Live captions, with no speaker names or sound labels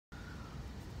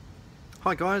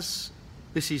Hi guys,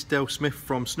 this is Del Smith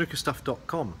from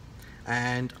snookerstuff.com,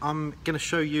 and I'm going to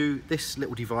show you this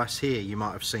little device here you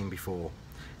might have seen before.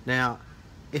 Now,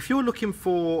 if you're looking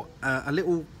for a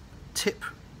little tip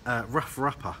rougher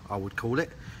upper, I would call it,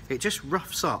 it just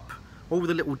roughs up all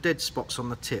the little dead spots on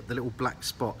the tip, the little black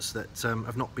spots that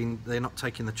they're not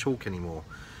taking the chalk anymore.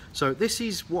 So this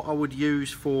is what I would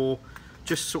use for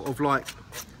just sort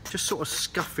of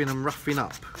scuffing and roughing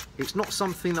up. It's not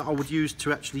something that I would use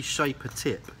to actually shape a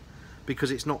tip,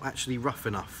 because it's not actually rough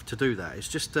enough to do that. It's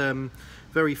just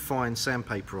very fine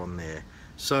sandpaper on there.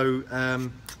 So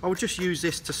I would just use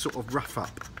this to sort of rough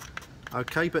up.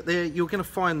 Okay, but there you're going to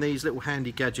find these little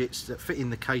handy gadgets that fit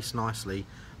in the case nicely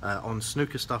on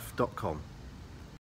snookerstuff.com.